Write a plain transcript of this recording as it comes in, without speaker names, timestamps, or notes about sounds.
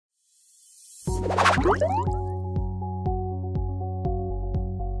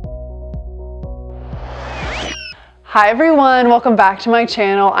Hi everyone, welcome back to my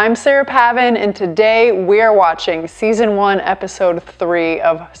channel. I'm Sarah Pavan and today we are watching season 1 episode 3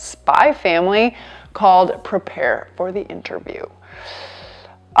 of Spy Family called Prepare for the Interview.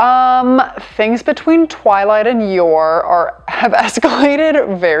 Things between Twilight and Yor have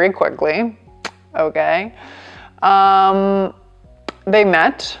escalated very quickly. Okay. They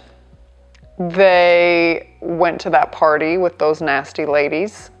met. They went to that party with those nasty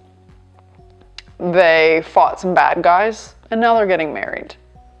ladies. They fought some bad guys, and now they're getting married.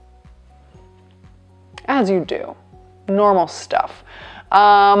 As you do. Normal stuff.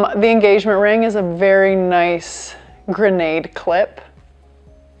 The engagement ring is a very nice grenade clip.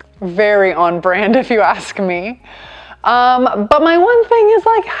 Very on brand, if you ask me. But my one thing is,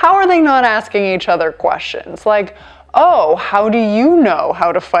 like, how are they not asking each other questions? Like, oh, how do you know how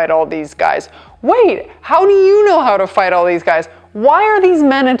to fight all these guys? Wait, how do you know how to fight all these guys? Why are these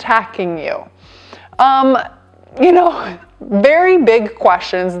men attacking you? You know, very big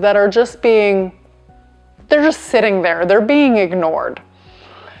questions that are just they're just sitting there. They're being ignored.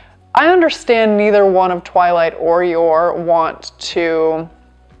 I understand neither one of Twilight or Yor want to,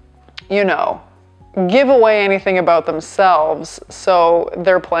 you know, give away anything about themselves, so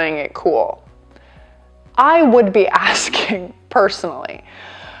they're playing it cool. I would be asking personally.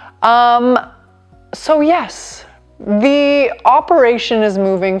 So yes, the operation is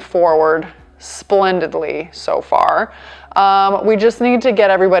moving forward splendidly so far. We just need to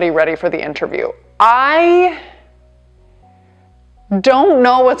get everybody ready for the interview. I don't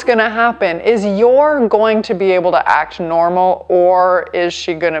know what's gonna happen. Is Yor going to be able to act normal, or is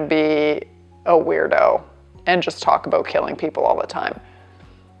she gonna be a weirdo and just talk about killing people all the time?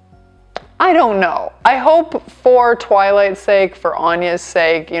 I don't know. I hope for Twilight's sake, for Anya's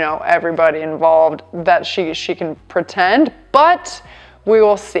sake, you know, everybody involved, that she can pretend, but we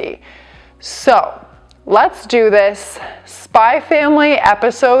will see. So, let's do this. Spy Family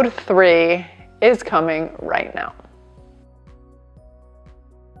episode 3 is coming right now.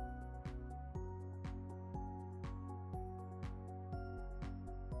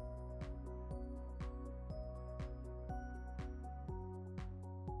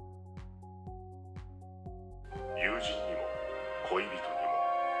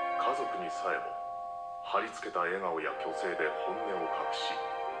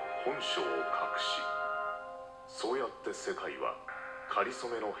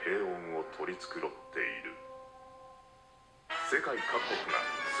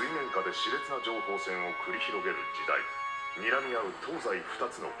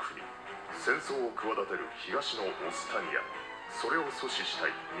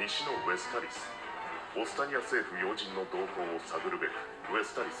オスタニア政府要人の動向を探るべく、ウェ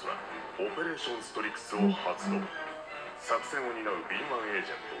スタリスはオペレーションストリクスを発動。作戦を担う敏腕エー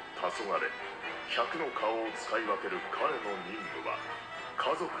ジェント、黄昏、100の顔を使い分ける彼の任務は家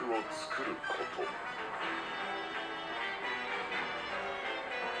族を作ること。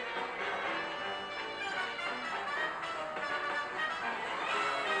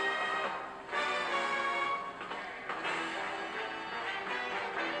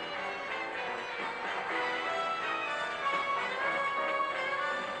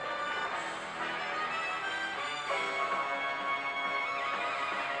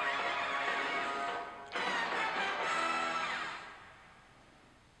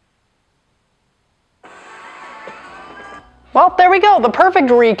Well, there we go, the perfect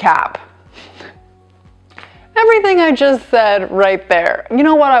recap. Everything I just said right there. You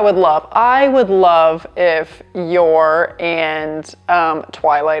know what I would love? I would love if Yor and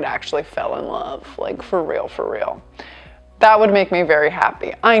Twilight actually fell in love, like for real, for real. That would make me very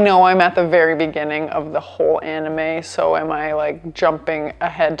happy. I know I'm at the very beginning of the whole anime, so am I like jumping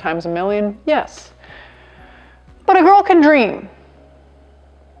ahead times a million? Yes. But a girl can dream.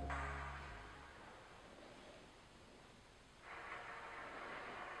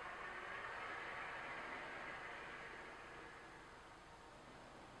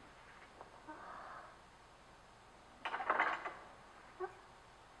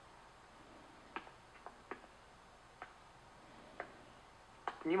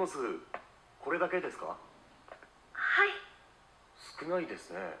荷物これだけですか？はい。少ないです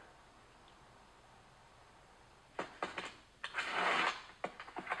ね。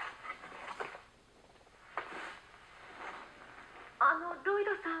ロイ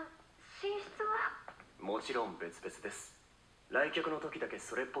ドさん、寝室は？もちろん別々です。来客の時だけ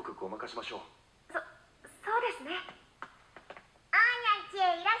それっぽくごまかしましょう。そうですね。アーニャんち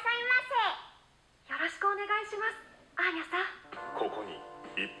へいらっしゃいませ。よろしくお願いします、アーニャさん。ここに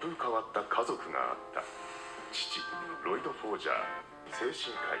一風変わった家族があった。父ロイド・フォージャー、精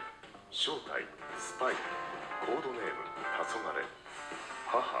神科医、正体スパイ、コードネーム黄昏。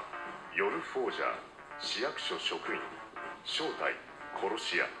母ヨル・フォージャー、市役所職員、正体殺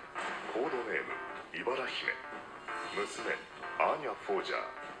し屋、コードネーム茨姫。娘アーニャ・フォージャー、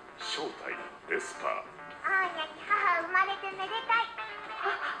正体エスパー。アーニャに母生まれてめでたい。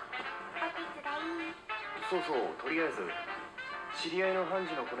お手伝い。そうそう、とりあえず知り合いの判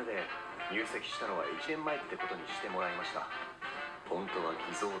事のコネで入籍したのは1年前ってことにしてもらいました。本当は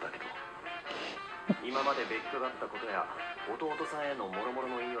偽造だけど今まで別居だったことや弟さんへの諸々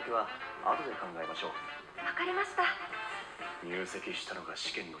の言い訳は後で考えましょう。わかりました。入籍したのが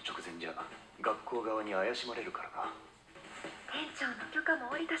試験の直前じゃ学校側に怪しまれるからな。店長の許可も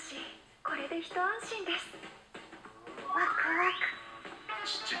下りたし、これで一安心です。ワクワク。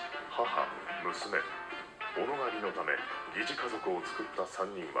父、母、娘、おのがりのため疑似家族を作った3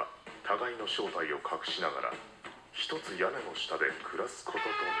人は互いの正体を隠しながら一つ屋根の下で暮らすことと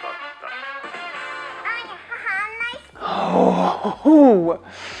なった。アーニャ母案内して。Oh.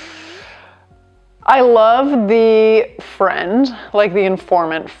 I love the friend, like the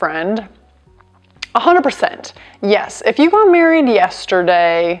informant friend. 100%. Yes, if you got married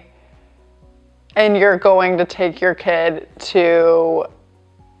yesterday and you're going to take your kid to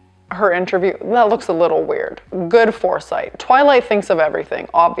her interview, that looks a little weird. Good foresight. Twilight thinks of everything,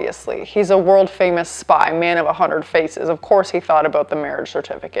 obviously. He's a world famous spy, man of 100 faces. Of course he thought about the marriage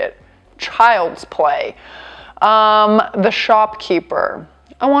certificate. Child's play. The shopkeeper.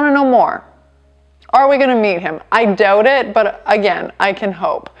 I want to know more. Are we going to meet him? I doubt it, but again, I can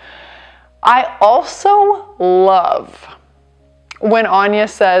hope. I also love when Anya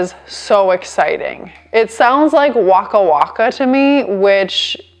says, so exciting. It sounds like Waka Waka to me,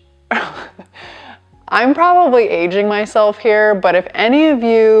 which I'm probably aging myself here, but if any of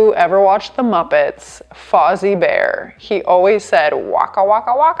you ever watched The Muppets, Fozzie Bear, he always said Waka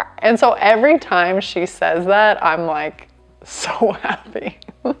Waka Waka. And so every time she says that, I'm like so happy.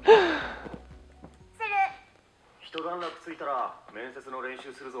 一段落ついたら面接の練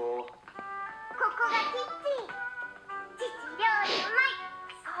習するぞ。ここがキッチン。父料理うまい。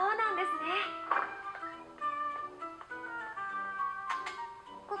そうなんですね。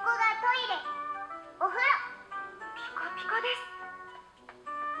ここがトイレ。お風呂。ピカピカです。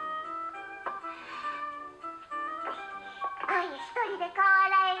アーニャ一人で顔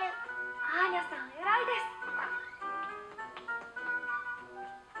洗える。アーニャさん偉いです。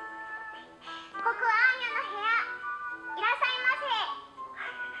ここアーニャの部屋。いらっしゃいませ。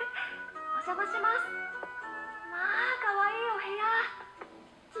お邪魔します。まあ可愛いお部屋。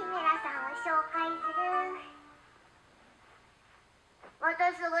キメラさんを紹介する。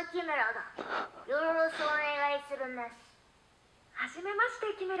私がキメラだ。よろしくお願いするなし。はじめまし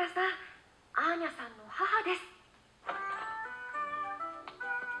て、キメラさん。アーニャさんの母です。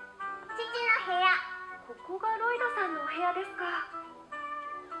父の部屋。ここがロイドさんのお部屋ですか。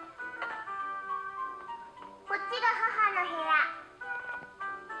こっちが母の部屋。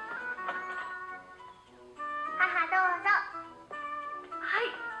母どうぞ。は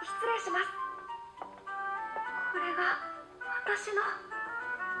い、失礼します。これが私の。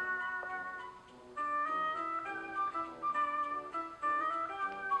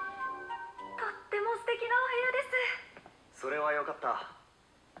とっても素敵なお部屋です。それはよかった。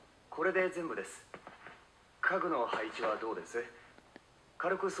これで全部です。家具の配置はどうです？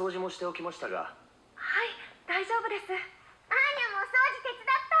軽く掃除もしておきましたが。はい、大丈夫です。アーニャもお掃除手伝っ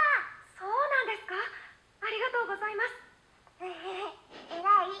た。そうなんですか。ありがとうございます。えら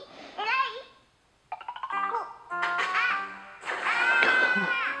いえらい。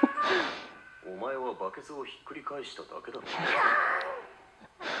お前はバケツをひっくり返しただけだろ。どう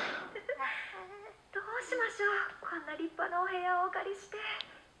しましょう。こんな立派なお部屋をお借りして。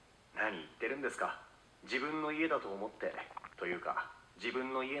何言ってるんですか。自分の家だと思ってというか自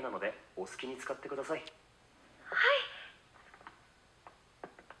分の家なのでお好きに使ってください。はい。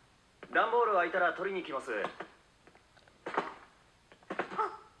段ボール空いたら取りに行きます。ロイ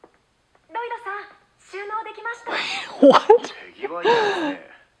ドさん、収納できました。What? 手際いいです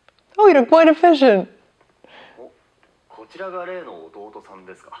ね。Oh, you're quite efficient. お、こちらが例の弟さん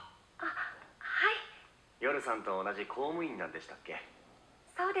ですか。あ、はい。夜さんと同じ公務員なんでしたっけ。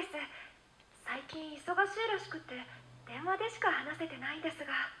そうです。最近忙しいらしくて電話でしか話せてないんです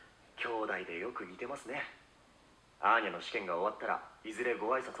が。兄弟でよく似てますね。アーニャの試験が終わったらいずれ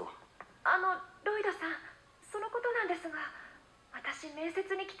ご挨拶を。ロイドさん、そのことなんですが、私面接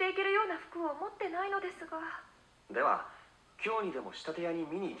に着ていけるような服を持ってないのですが。では今日にでも仕立て屋に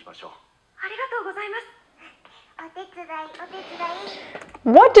見に行きましょう。ありがとうございます。お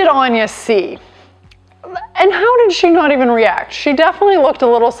What did Anya see? And how did she not even react? She definitely looked a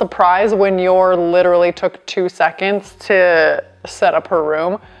little surprised when Yor literally took 2 seconds to set up her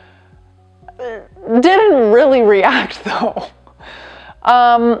room. Didn't really react though.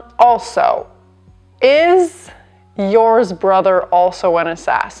 Also, is Yor's brother also an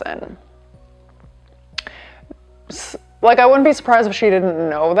assassin? Like, I wouldn't be surprised if she didn't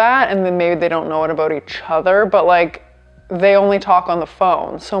know that, and then maybe they don't know it about each other, but like, they only talk on the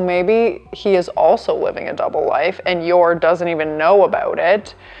phone. So maybe he is also living a double life and Yor doesn't even know about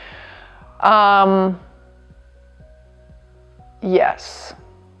it. Yes.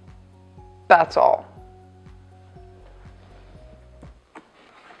 That's all.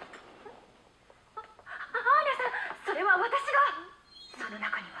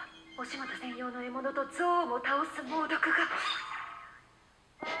 お仕事専用の獲物とゾウも倒す猛毒が。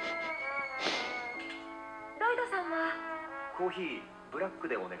ロイドさんはコーヒーブラック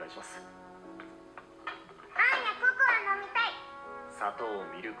でお願いします。アーニャ、ココア飲みたい。砂糖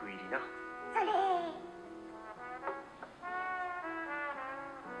ミルク入りな。それ。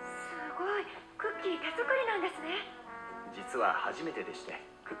すごい、クッキー手作りなんですね。実は初めてでして、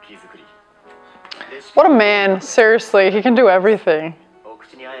クッキー作り。What a man, seriously, he can do everything. お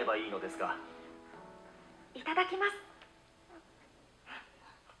口に合えばいいのですが。いただきます。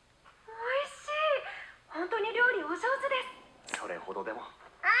おいしい。本当に料理お上手です。それほどでも。アーニャ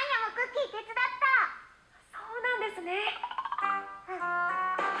もクッキー手伝った。そうなんですね。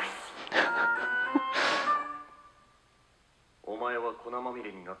お前は粉まみ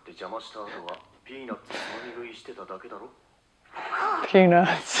れになって邪魔した後はピーナッツつまみ食いしてただけだろ。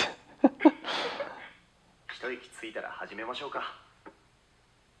Peanuts. 一息ついたら始めましょうか。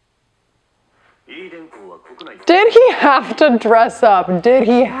Did he have to dress up? Did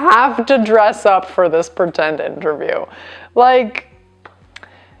he have to dress up for this pretend interview? Like,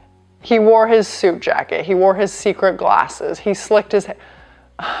 he wore his suit jacket, he wore his secret glasses, he slicked his hair.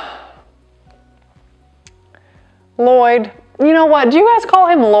 Lloyd, you know what? Do you guys call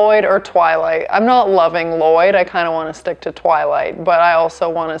him Lloyd or Twilight? I'm not loving Lloyd. I kind of want to stick to Twilight, but I also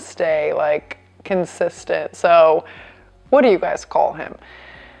want to stay like consistent. So, what do you guys call him?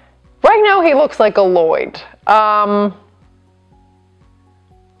 Right now he looks like a Lloyd, but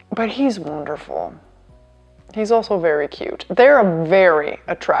he's wonderful. He's also very cute. They're a very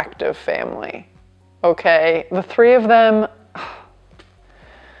attractive family, okay? The three of them.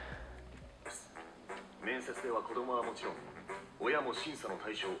 面接では子供はもちろん、親も審査の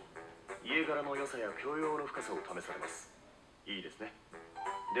対象、家柄の良さや教養の深さを試されます。いいですね。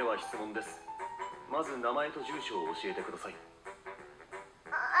では質問です。まず名前と住所を教えてください。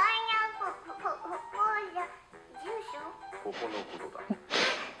ここのことだ。アーニャン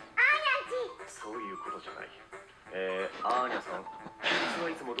チ。そういうことじゃない。アーニャさん、休日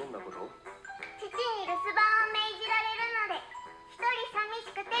はいつもどんなこと？父に留守番を命じられるので、一人寂し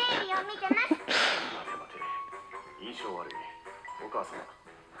くテレビを見てます。待て待て、印象悪い。お母様。は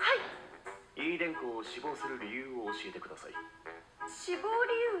い。イーデン校を死亡する理由を教えてください。死亡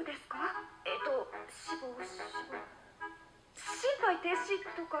理由ですか？死亡。心肺停止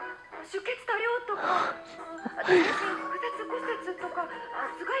とか出血多量とか全身複雑骨折とか頭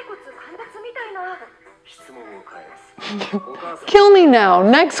蓋骨陥没みたいな。質問を返す。Kill me now.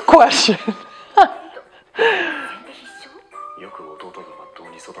 Next question. よく弟がまっとう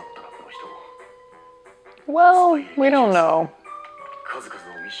に育ったな、この人。Well, we don't know. 数々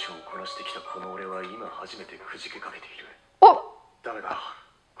のミッションをこなしてきたこの俺は今初めてくじけかけている。ダメだ。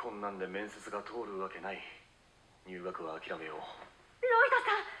こんなんで面接が通るわけない。入学は諦めよう。ロイドさ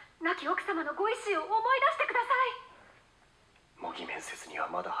ん、亡き奥様のご意思を思い出してください。模擬面接には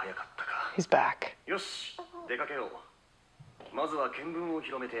まだ早かったか。He's back. よし、出かけよう。まずは見聞を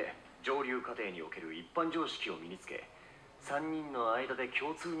広めて、上流課程における一般常識を身につけ、3人の間で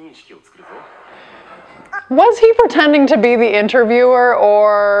共通認識を作るぞ。Was he pretending to be the interviewer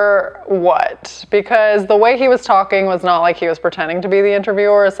or what? Because the way he was talking was not like he was pretending to be the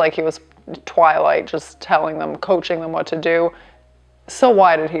interviewer. It's like he was Twilight, just telling them, coaching them what to do. So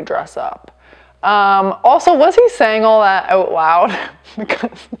why did he dress up? Also, was he saying all that out loud?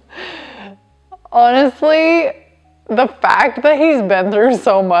 Because honestly, the fact that he's been through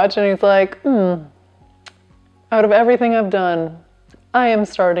so much and he's like, out of everything I've done, I am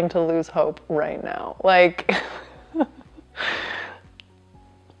starting to lose hope right now. Like,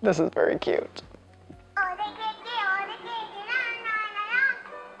 this is very cute.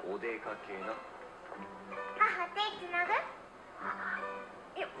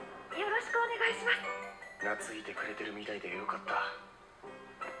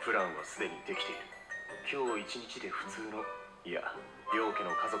 今日一日で普通の、いや両家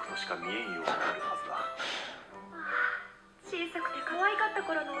の家族としか見えんようになるはずだ。小さくて可愛かった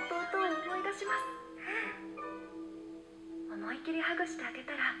頃の弟を思い出します。思いっきりハグしてあげ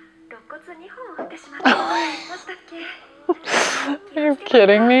たら肋骨2本折ってしまったと言いましたっけ。 Are you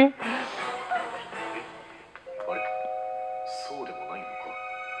kidding me? あれ、そうでもないのか。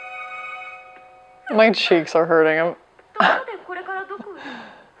 My cheeks are hurting him. ところでこれからどこへ？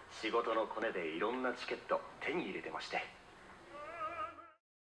仕事のコネでいろんなチケット手に入れてまして。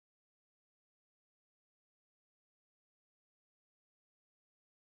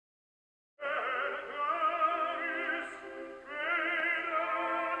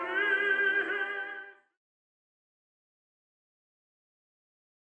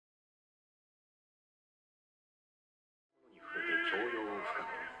教養を深め、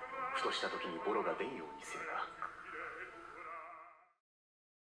ふとした時にボロが出んようにせよな。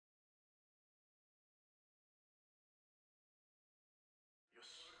よ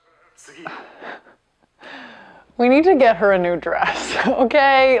し、次。 We need to get her a new dress,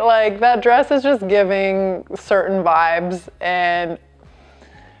 okay? Like, that dress is just giving certain vibes, and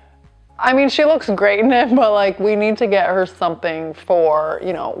I mean, she looks great in it, but like, we need to get her something for,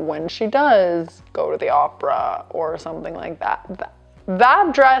 you know, when she does go to the opera or something like that.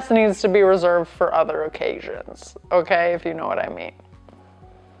 That dress needs to be reserved for other occasions, okay? If you know what I mean.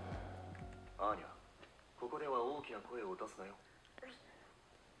 アーニャ、ここでは大きな声を出すなよ。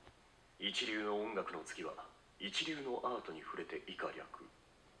一流の音楽の次は一流のアートに触れて以下略。チ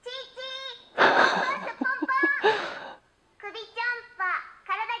ーチー、ポンポン首ちょんぱ、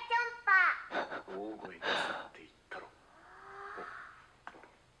体ちょんぱ。大声出すなって言ったろ。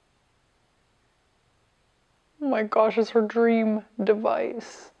 Oh my gosh, it's her dream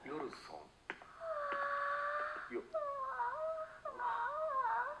device. 夜さん。よ。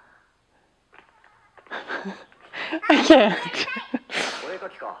I can't. お絵か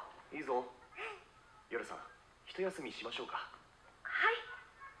きか。いいぞ。夜さん、一休みしましょうか。はい。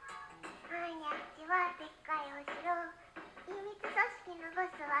アーニャんちはでっかいお城。秘密組織のボ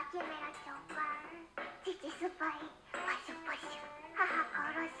スはキメラ長官。父スパイ、パシュパシュ。母殺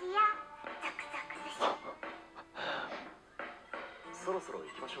し屋、ザクザク寿司。そろそろ行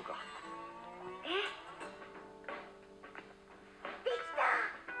きましょうか。え、できた。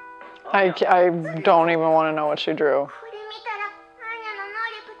 I don't even want to know what she drew. これ見たらアーニャの能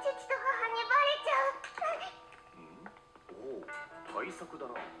力父と母にバレちゃう。おお、対策だ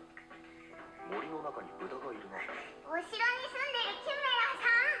な。森の中に豚がいるな。お城に住んでるキメラさ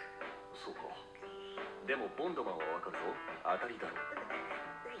ん。そうか。でもボンドマンはわかるぞ。当たりだろう。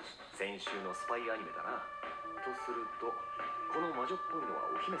先週のスパイアニメだな。とすると、この魔女っぽいのは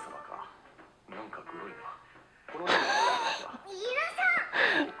お姫様か。なんかグロいな。この中にイルさ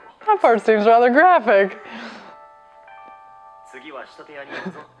ん。そうか。 That part seems rather graphic. 次は仕立て屋に行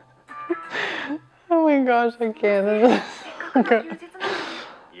くぞ。 Oh my gosh, I can't. This is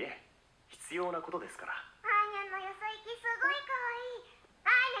いえ、必要なことですから。アーニャのよそ行きすごい可愛い。ア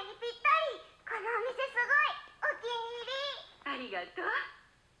ーニャにぴったり。このお店すごいお気に入り。ありがとう。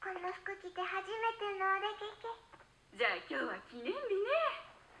この服着て初めてのお出かけ。じゃあ今日は記念日ね。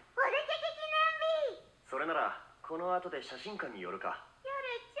お出かけ記念日。それなら、この後で写真館に寄るか。夜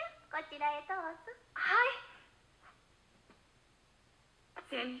ちゃん、こちらへどうぞ。はい。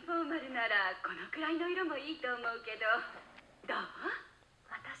セミフォーマルならこのくらいの色もいいと思うけど、どう？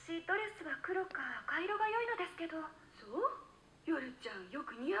私ドレスは黒か赤色が良いのですけど。そう？夜ちゃんよ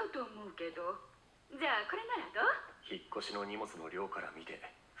く似合うと思うけど。じゃあこれならどう？引っ越しの荷物の量から見て、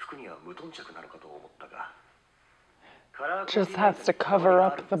服には無頓着なのかと思ったが。 just has to cover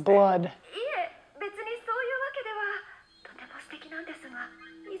up the blood. いえ、別にそういうわけでは。とても素敵なんですが、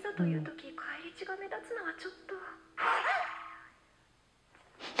いざという時返り血が目立つのはちょっと。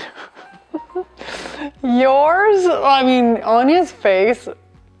 Yours, I mean, Anya's face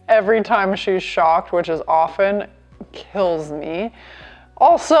every time she's shocked, which is often, kills me.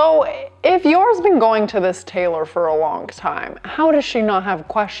 Also, if yours been going to this tailor for a long time, how does she not have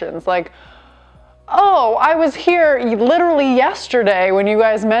questions? Like, oh, I was here literally yesterday when you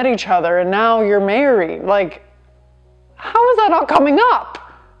guys met each other and now you're married. Like, how is that not coming up?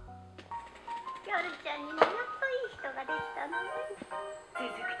 夜ちゃんにもやっといい人ができたのね。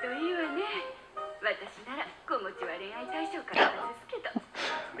続くといいわね。私なら子持ちは恋愛対象から外すけど。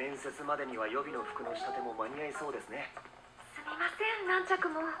面接までには予備の服の仕立ても間に合いそうですね。すみません、何着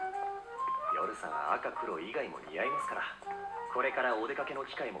も。夜さん赤黒以外も似合いますから。これからお出かけの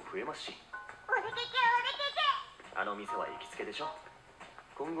機会も増えますし。お出かけお出かけ。あの店は行きつけでしょ。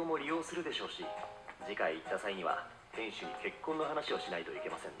今後も利用するでしょうし、次回行った際には店主に結婚の話をしないといけ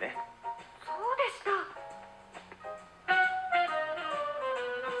ませんね。そうでした。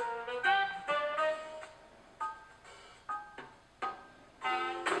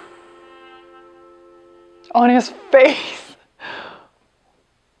On his face.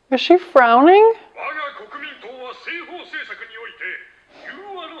 Is she frowning? 我が国民党は西方政策において融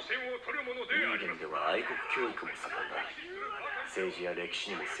和路線を取るものであります。人間では愛国教育も盛んだ。政治や歴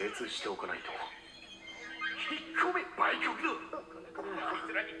史にも精通しておかないと。引っ込め売国だ。あい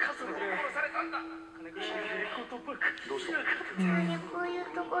つらに家族を殺されたんだ。どうした？こういう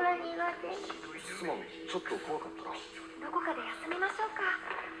ところ苦手。すまん、ちょっと怖かったな。どこかで休みましょうか。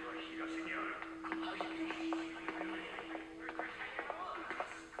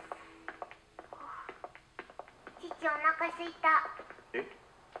父、お腹すいた。え、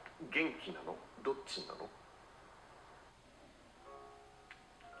元気なの？どっちなの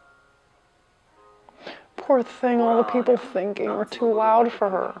Poor thing, all the people thinking were too loud for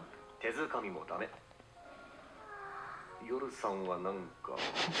her. 手づかみもダメ。夜さんはなんか、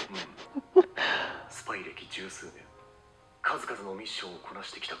スパイ歴十数年、数々のミッションをこな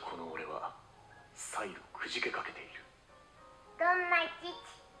してきたこの俺は再度くじけかけている。どんな父？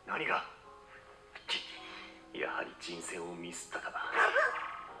何が？やはり人生をミスったか。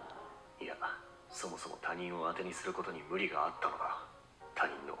いや、そもそも他人を当てにすることに無理があったのだ。他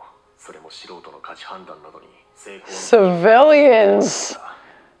人の、それも素人の価値判断などに成功。Civilians.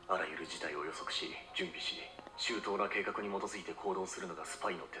 あらゆる事態を予測し、準備し、周到な計画に基づいて行動するのがスパ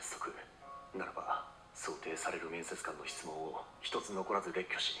イの鉄則。ならば、想定される面接官の質問を一つ残らず列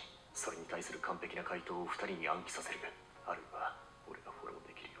挙し、それに対する完璧な回答を二人に暗記させる。あるいは、俺がフォロー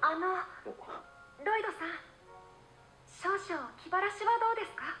できるよ。ロイドさん、少々気晴らしはどうで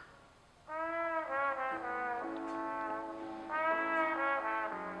すか？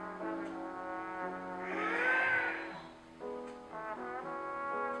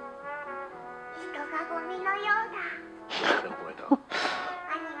人がゴミのようだ。覚えた。ア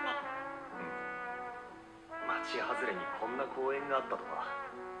ニメ。町外れにこんな公園があったとは。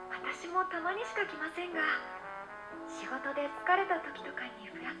私もたまにしか来ませんが、仕事で疲れた時とかに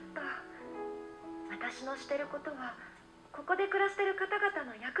ふらっと。私のしてることはここで暮らしてる方々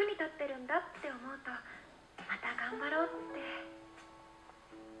の役に立ってるんだって思うと、また頑張ろうって。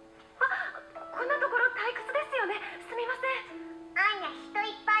あ、こんなところ退屈ですよね。すみません。アーニャ、人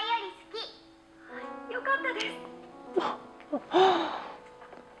いっぱいより好き。よかったです。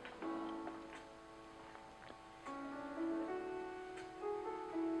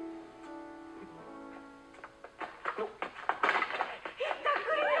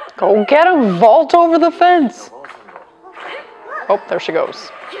Go get him! Vault over the fence! Oh, there she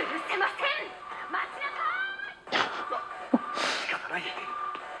goes. 許せません。待ちなさい。仕方ない。あっ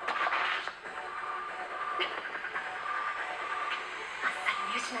さ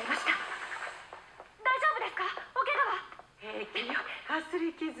り見失いました。大丈夫ですか？お怪我は？平気よ。かす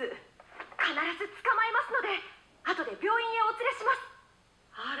り傷。必ず捕まえますので、後で病院へお連れします。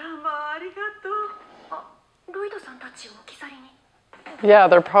あらまあ、ありがとう。あ、ロイドさんたちを置き去りに。Yeah,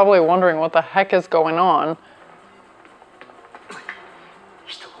 they're probably wondering what the heck is going on.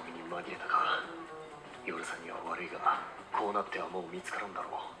 人混みに紛れたか。夜さんには悪いが、こうなってはもう見つからんだろ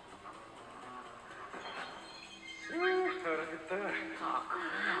う。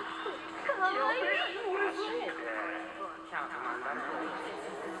かわいい。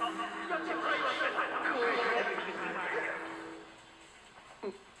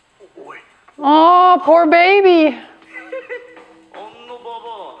おい。Oh, poor baby.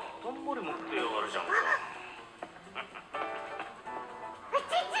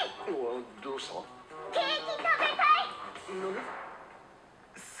 どうした？ケーキ食べたい。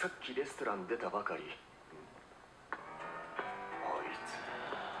さっきレストラン出たばかり。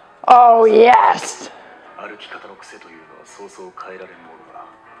Oh, yes. 歩き方の癖というのはそうそう変えられんものだ。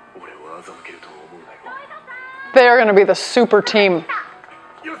俺を欺けると思うなよ。They're gonna be the super team.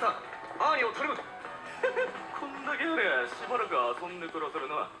 ヨルさん、アーニャを頼む。こんだけありゃしばらく遊んで暮らせる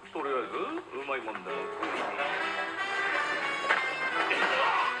な。とりあえずうまいもんだ。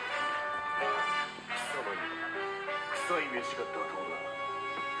臭い飯が妥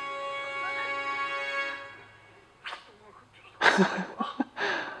当だ。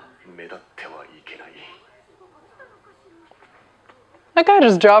目立ってはいけない。That guy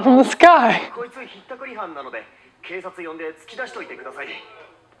just dropped from the sky. こいつひったくり犯なので警察呼んで突き出しといてください。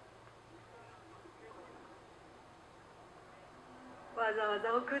わざわ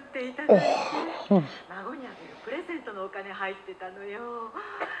ざ送っていただいて、孫にあげるプレゼントのお金入ってたのよ。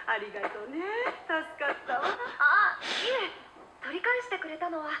ありがとうね。助かったわ。あ、いえ、取り返してくれた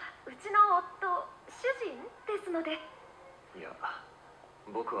のはうちの夫、主人ですので。いや、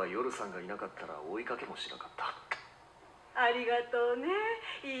僕は夜さんがいなかったら追いかけもしなかった。ありがとうね。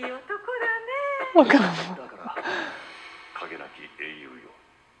いい男だね。 Look at him. だから影なき英雄よ。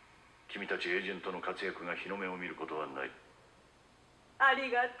君たたちエージェントの活躍が日の目を見ることはない。あ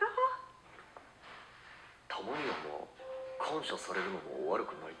りがとう。たまにはも感謝されるのも悪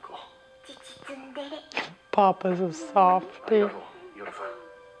くないか。父ツンデレ。 Papa's a あり softie. がとう、ヨラさん。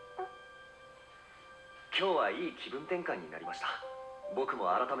今日はいい気分転換になりました。僕も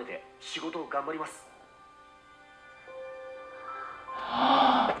改めて仕事を頑張ります。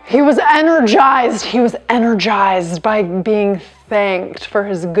He was energized. He was energized by being thanked for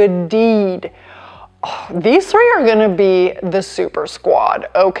his good deed. Oh, these three are gonna be the super squad,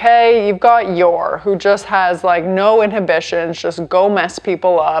 okay? You've got Yor, who just has like no inhibitions, just go mess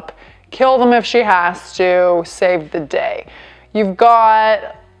people up, kill them if she has to, save the day. You've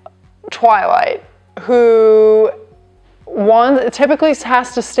got Twilight, who typically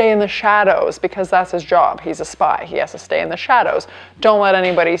has to stay in the shadows because that's his job. He's a spy. He has to stay in the shadows. Don't let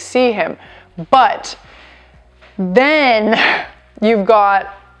anybody see him. But then you've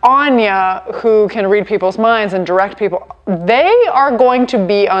got Anya, who can read people's minds and direct people. They are going to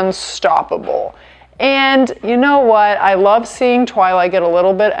be unstoppable. And you know what? I love seeing Twilight get a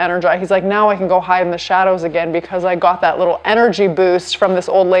little bit energized. He's like, now I can go hide in the shadows again because I got that little energy boost from this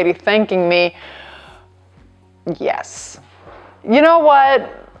old lady thanking me. Yes. You know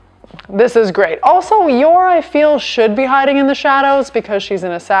what? This is great. Also, Yor, I feel, should be hiding in the shadows because she's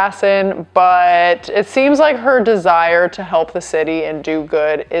an assassin, but it seems like her desire to help the city and do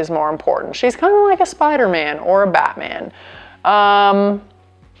good is more important. She's kind of like a Spider-Man or a Batman. I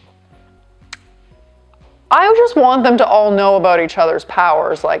just want them to all know about each other's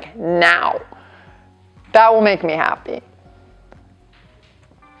powers, like, now. That will make me happy.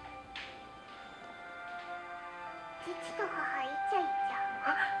 父と母イチャイチャ。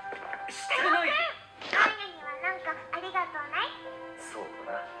してない。アーニャにはなんかありがとうない？そう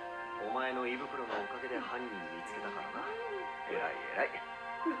だな。お前の胃袋のおかげで犯人見つけたからな。偉い偉い。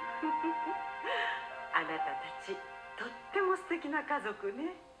あなたたちとっても素敵な家族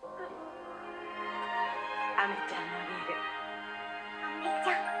ね。アメちゃんのビール。アメち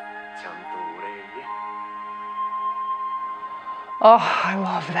ゃん。ちゃんとお礼言え。Oh, I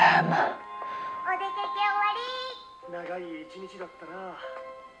love them. お出かけ終わり。長い一日だったな。母。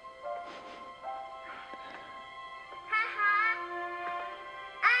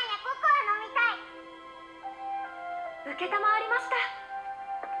アーニャココア飲みたい。承りました。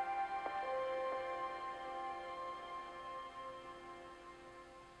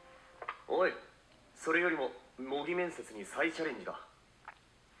おい、それよりも模擬面接に再チャレンジだ。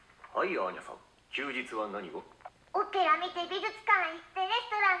はい、アーニャさん、休日は何を？オペラ見て美術館行ってレス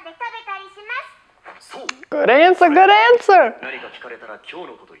トランで食べたりします。そう。 Good answer, good answer. 何か聞かれたら今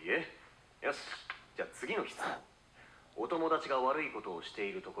日のこと言え。よし、じゃあ次の質問。お友達が悪いことをして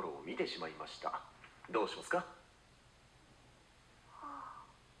いるところを見てしまいました。どうしますか？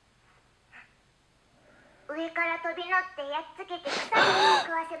上から飛び乗ってやっつけて草に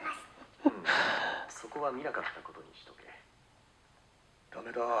食わせます。そこは見なかったことにしとけ。ダ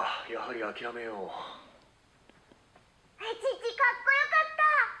メだ、やはり諦めよう。父、かっこよかっ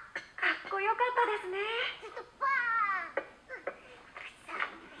た。かっこよかったですね。ちょっとバーン。草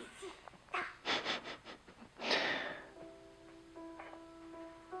むしった。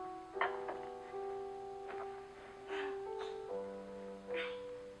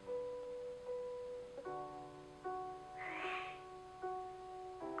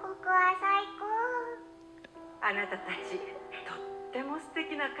ここは最高。あなたたちとっても素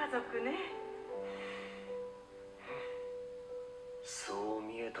敵な家族ね。そう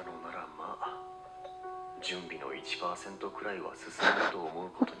見えたのならまあ、準備の 1% くらいは進むと思う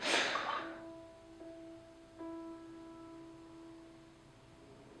ことにする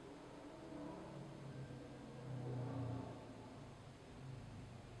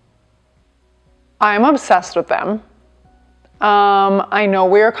か。I'm obsessed with them. I know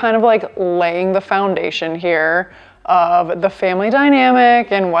we're kind of like laying the foundation here of the family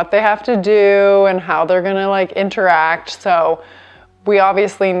dynamic and what they have to do and how they're gonna like interact. So we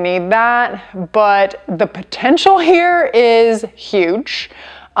obviously need that, but the potential here is huge.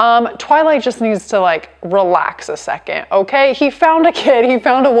 Twilight just needs to like relax a second, okay? He found a kid, he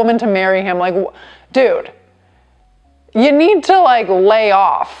found a woman to marry him. Like, dude, you need to like lay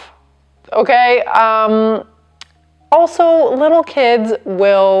off, okay? Also, little kids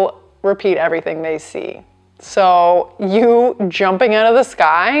will repeat everything they see. So you jumping out of the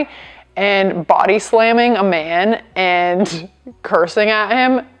sky and body slamming a man and cursing at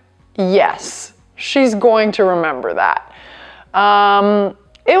him, yes, she's going to remember that.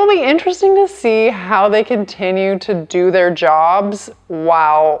 It will be interesting to see how they continue to do their jobs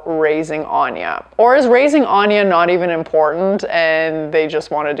while raising Anya. Or is raising Anya not even important and they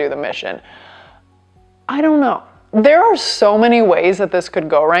just want to do the mission? I don't know. There are so many ways that this could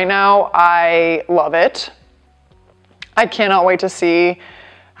go right now. I love it. I cannot wait to see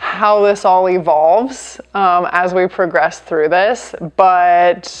how this all evolves as we progress through this.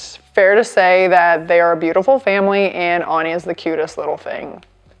 But fair to say that they are a beautiful family and Anya is the cutest little thing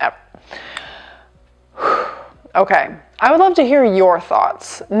ever. Okay, I would love to hear your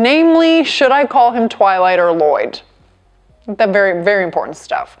thoughts. Namely, should I call him Twilight or Lloyd? That very, very important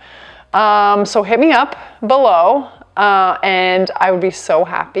stuff. So hit me up below and I would be so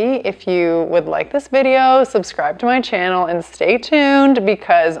happy if you would like this video, subscribe to my channel, and stay tuned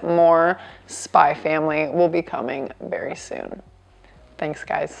because more Spy Family will be coming very soon. Thanks,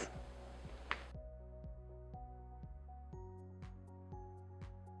 guys.